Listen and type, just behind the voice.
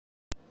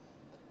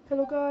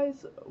Hello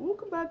guys,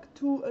 welcome back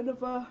to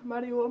another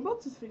Mario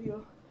Unboxes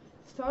video.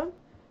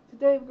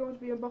 Today we're going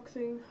to be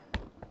unboxing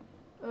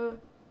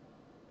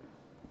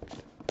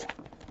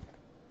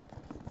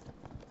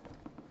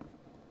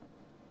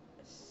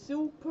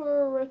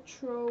super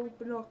retro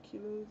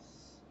binoculars.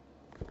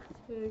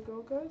 There you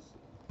go guys,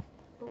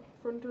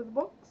 front of the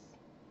box,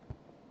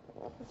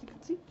 as you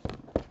can see.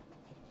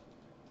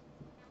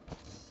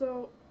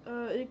 So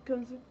it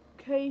comes with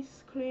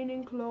case,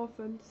 cleaning cloth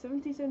and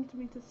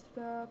 70cm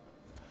stab.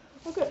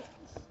 Okay,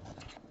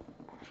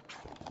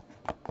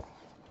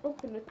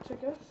 open it, I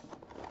guess.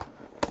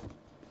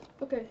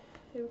 Okay,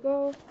 here we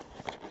go.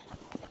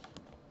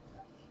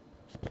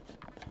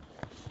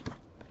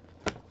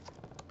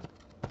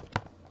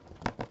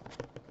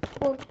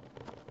 One.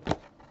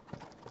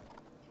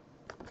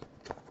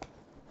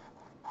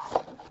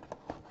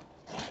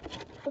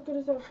 Look at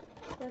it up.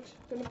 Right,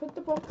 gonna put the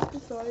box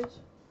aside.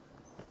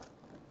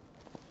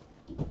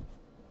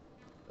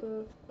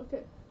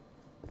 Okay.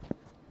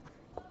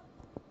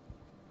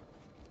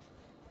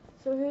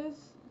 So here's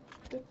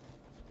the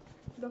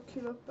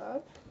binocular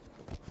bag.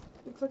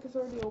 Looks like it's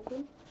already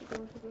open. We're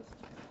going to just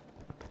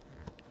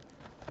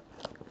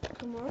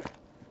come on.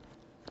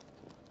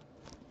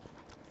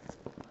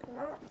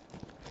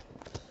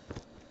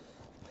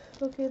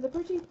 Okay, they're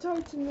pretty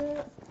tight in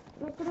there.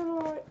 Not gonna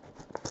lie.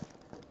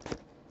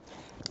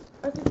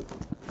 I can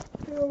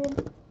feel them.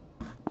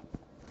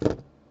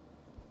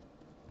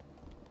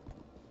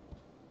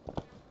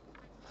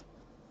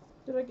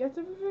 Did I get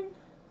everything?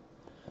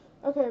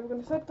 Okay, we're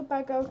gonna set the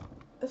bag out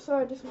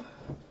aside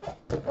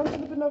onto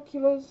the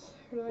binoculars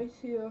right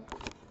here.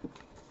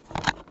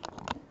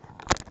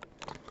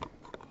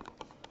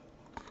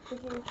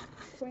 Little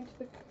point to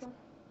the camera.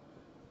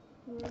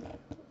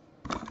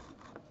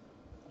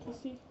 You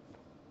see?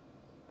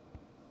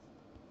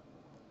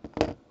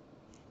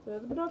 There are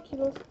the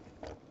binoculars.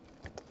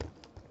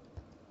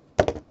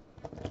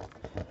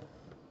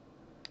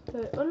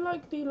 So,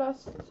 unlike the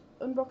last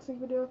unboxing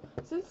video,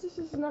 since this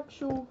is an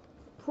actual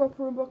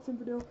proper unboxing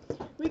video,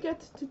 we get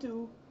to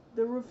do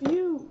the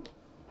review,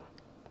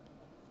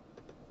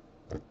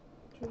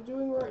 which we're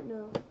doing right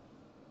now.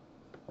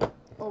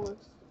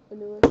 Almost,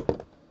 anyway.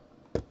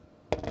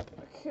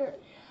 Okay.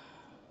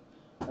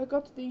 I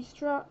got the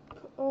strap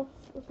off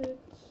of it.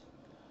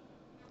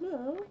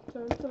 Now,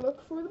 time to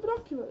look for the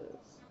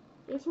binoculars.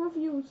 It's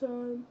review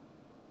time.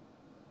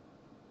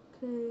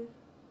 Okay.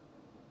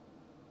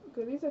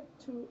 Okay, these are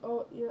two.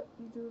 Oh, yeah,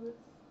 you do this.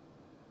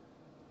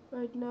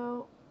 Right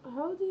now,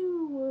 how do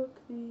you work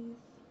these?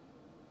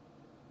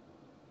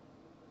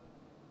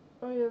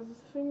 Oh yeah, there's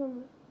a thing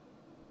on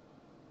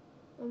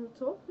the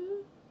top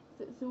here.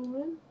 Does it zoom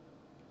in?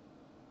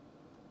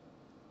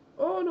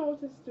 Oh no,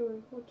 what is it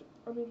doing?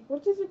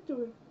 What is it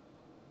doing?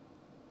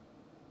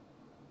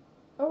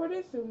 Oh, it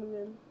is zooming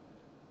in.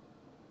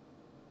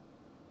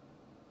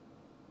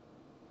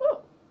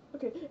 Oh,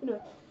 okay.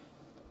 Anyway,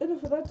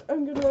 enough of that.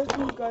 I'm gonna let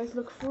you guys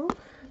look through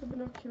the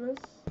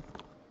binoculars,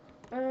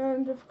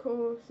 and of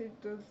course,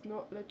 it does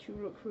not let you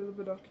look through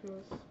the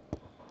binoculars.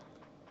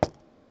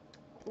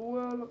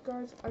 Well, look,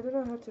 guys, I don't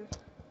know how to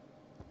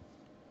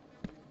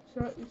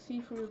let you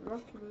see through the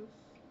binoculars.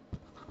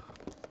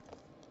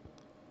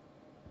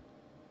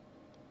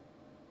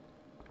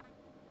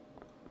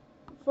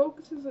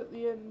 Focuses at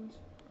the end.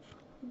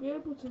 You'll be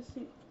able to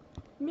see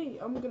me.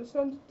 I'm gonna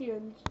stand at the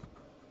end.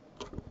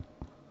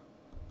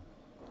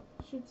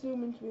 Should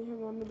zoom into me.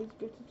 Hang on, let me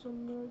get it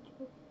on the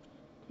right.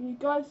 Can you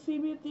guys see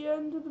me at the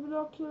end of the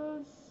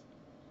binoculars?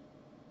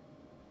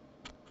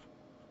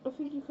 I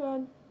think you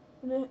can.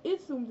 And it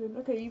is zoomed in.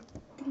 Okay, you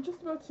can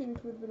just about see me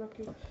through the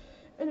binoculars.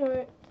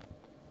 Anyway,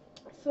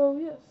 so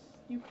yes,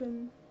 you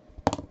can.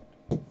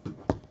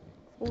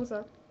 What was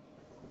that?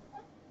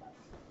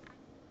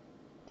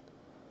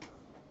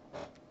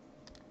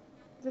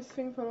 This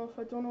thing fell off.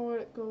 I don't know where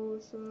it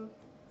goes.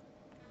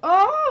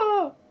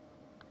 Oh!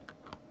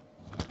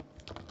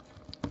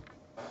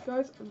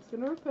 Guys, I'm just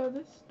gonna repair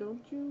this.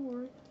 Don't you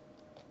worry.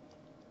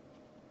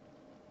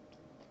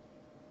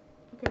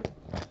 Okay.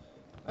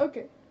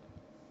 Okay.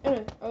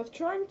 Anyway, I was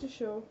trying to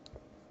show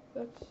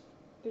that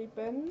they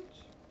bend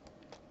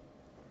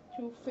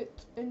to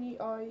fit any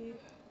eye.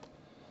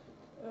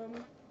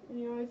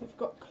 Any eyes. If you've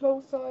got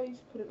close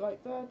eyes, put it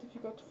like that. If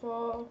you've got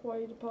far,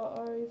 wide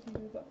apart eyes, you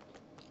do that.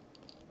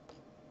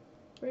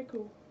 Very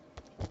cool.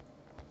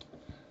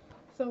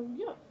 So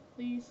yeah,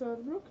 these are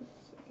the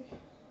binoculars. Okay.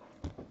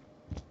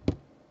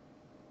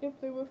 Yep,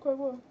 they work quite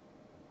well.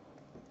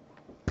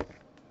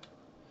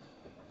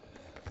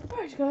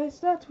 Alright guys,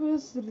 that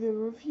was the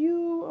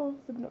review of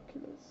the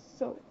binoculars.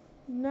 So,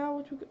 now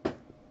what we got.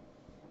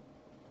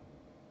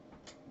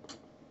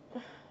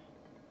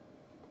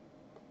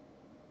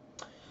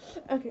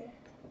 Okay,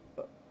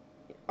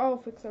 I'll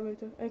fix that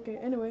later. Okay,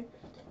 anyway,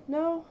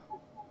 now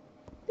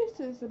this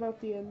is about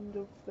the end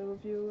of the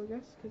review, I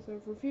guess, because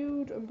I've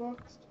reviewed,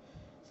 unboxed.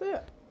 So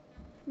yeah,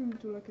 remember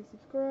to like and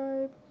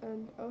subscribe,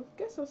 and I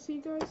guess I'll see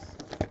you guys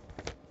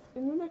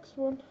in the next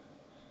one.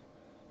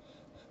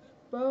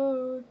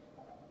 Bye.